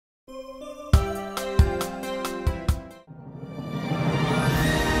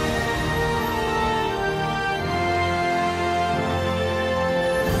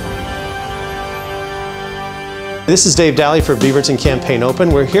This is Dave Daly for Beaverton Campaign Open.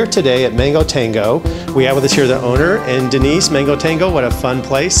 We're here today at Mango Tango. We have with us here the owner, and Denise. Mango Tango, what a fun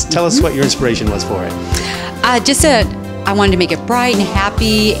place. Tell us what your inspiration was for it. I wanted to make it bright and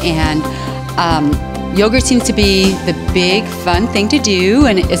happy, and yogurt seems to be the big fun thing to do,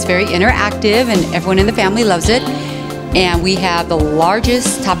 and it's very interactive, and everyone in the family loves it. And we have the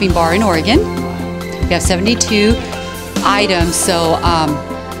largest topping bar in Oregon. We have 72 items, so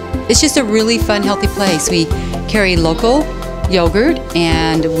it's just a really fun, healthy place. We carry local yogurt,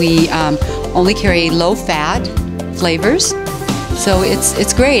 and we only carry low-fat flavors. So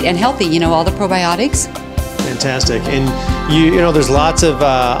it's great and healthy, you know, all the probiotics. Fantastic. And you know, there's lots of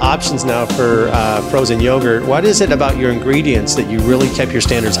options now for frozen yogurt. What is it about your ingredients that you really kept your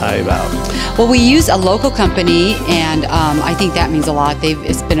standards high about? Well, we use a local company, and I think that means a lot.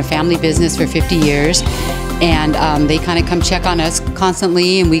 It's been a family business for 50 years, and they kind of come check on us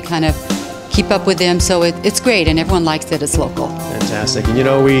constantly, and we kind of keep up with them, so it's great, and everyone likes that it's local. Fantastic. And you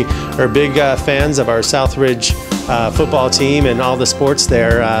know, we are big fans of our Southridge football team and all the sports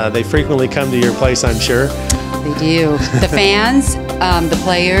there. They frequently come to your place, I'm sure. They do. The fans, the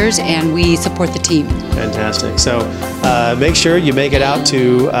players, and we support the team. Fantastic. So make sure you make it out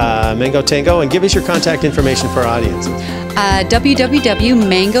to Mango Tango, and give us your contact information for our audience.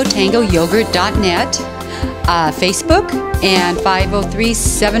 www.mangotangoyogurt.net, Facebook, and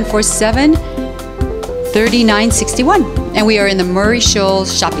 503-747-3961. And we are in the Murray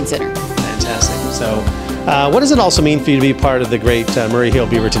Shoals Shopping Center. Fantastic. So what does it also mean for you to be part of the great Murray Hill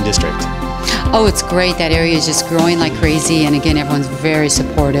Beaverton District? Oh, it's great. That area is just growing like crazy, and again, everyone's very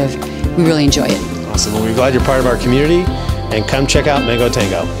supportive. We really enjoy it. Awesome. Well, we're glad you're part of our community, and come check out Mango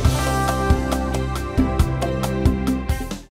Tango.